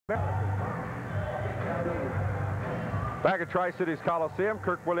Back at Tri-Cities Coliseum,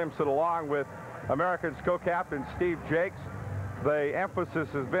 Kirk Williamson along with Americans co-captain Steve Jaques. The emphasis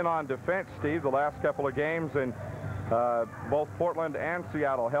has been on defense, Steve, the last couple of games, and both Portland and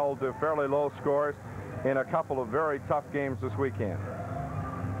Seattle held to fairly low scores in a couple of very tough games this weekend.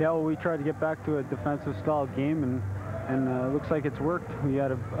 Yeah, well, we tried to get back to a defensive style game, and it looks like it's worked. We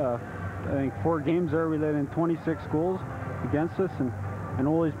had, I think, 4 games there. We let in 26 goals against us, and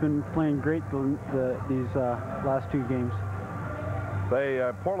Ole's been playing great these last 2 games.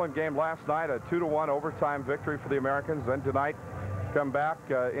 The Portland game last night, a 2-1 overtime victory for the Americans. Then tonight, come back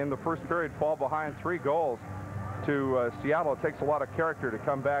in the first period, fall behind 3 goals to Seattle. It takes a lot of character to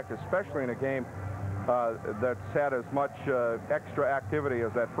come back, especially in a game that's had as much extra activity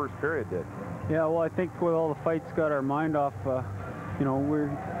as that first period did. Yeah, well, I think with all the fights, got our mind off. You know, we're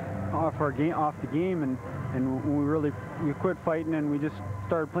off the game, and we quit fighting and we just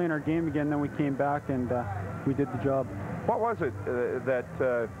started playing our game again. Then we came back and we did the job. What was it that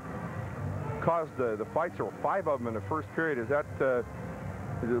caused the fights? There were 5 of them in the first period. Is that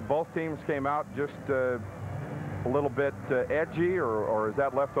both teams came out just a little bit edgy, or is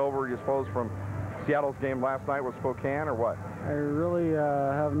that left over, you suppose, from Seattle's game last night with Spokane, or what? I really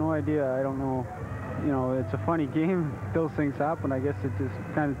have no idea. I don't know. You know, it's a funny game. Those things happen. I guess it just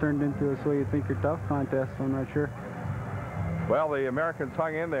kind of turned into a so you think you're tough contest. I'm not sure. Well, the Americans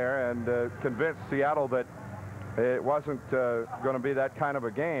hung in there and convinced Seattle that it wasn't going to be that kind of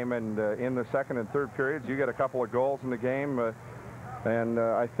a game. And in the second and third periods, you get a couple of goals in the game, and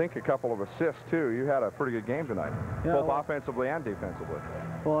I think a couple of assists too. You had a pretty good game tonight, yeah, both offensively and defensively.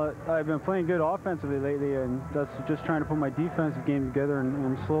 Well, I've been playing good offensively lately, and that's just trying to put my defensive game together.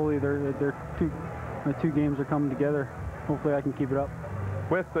 And slowly, my 2 games are coming together. Hopefully, I can keep it up.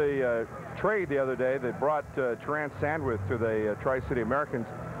 With the trade the other day that brought Terrence Sandwith to the Tri-City Americans,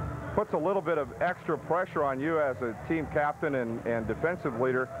 puts a little bit of extra pressure on you as a team captain and defensive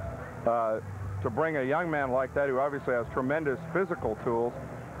leader to bring a young man like that, who obviously has tremendous physical tools,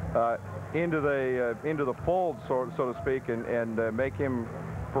 into the fold, so to speak, and make him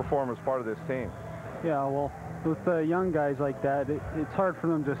perform as part of this team. Yeah, well, with young guys like that, it's hard for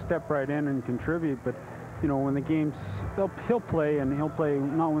them to step right in and contribute. But you know, when the games, he'll play, and he'll play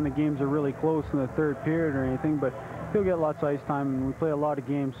not when the games are really close in the third period or anything, but he'll get lots of ice time, and we play a lot of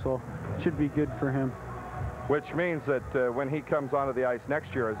games, so it should be good for him. Which means that when he comes onto the ice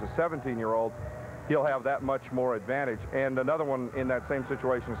next year as a 17-year-old, he'll have that much more advantage. And another one in that same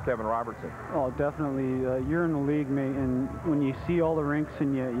situation is Kevin Robertson. Oh, definitely. You're in the league, mate, and when you see all the rinks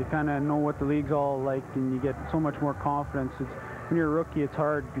and you kind of know what the league's all like, and you get so much more confidence. When you're a rookie, it's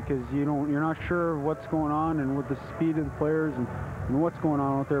hard because you're not sure what's going on and with the speed of the players and what's going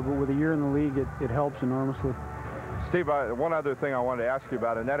on out there. But with a year in the league, it helps enormously. Steve, one other thing I wanted to ask you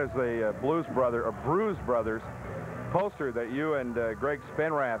about, and that is the Bruise Brothers poster that you and Greg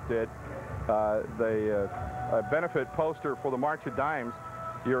Spenrath did. The benefit poster for the March of Dimes.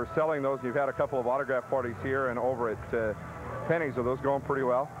 You're selling those. You've had a couple of autograph parties here and over at Penny's. Are those going pretty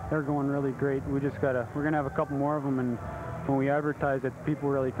well? They're going really great. We're going to have a couple more of them, and when we advertise it, people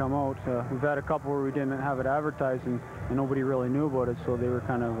really come out. We've had a couple where we didn't have it advertised, and nobody really knew about it, so they were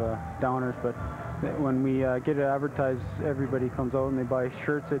kind of downers. But when we get it advertised, everybody comes out and they buy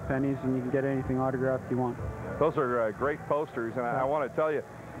shirts at Penny's, and you can get anything autographed you want. Those are great posters, and I want to tell you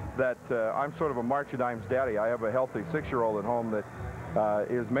that I'm sort of a March of Dimes daddy. I have a healthy 6-year-old at home that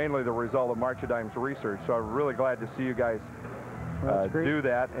is mainly the result of March of Dimes research, so I'm really glad to see you guys do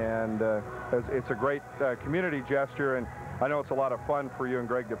that, and it's a great community gesture, and I know it's a lot of fun for you and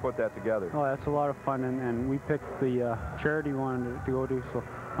Greg to put that together. Oh, that's a lot of fun, and we picked the charity one to go to, so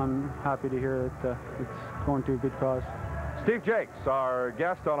I'm happy to hear that it's going to a good cause. Steve Jaques, our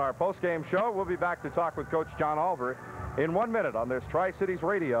guest on our post-game show. We'll be back to talk with Coach John Alver in 1 minute on this Tri-Cities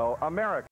Radio America.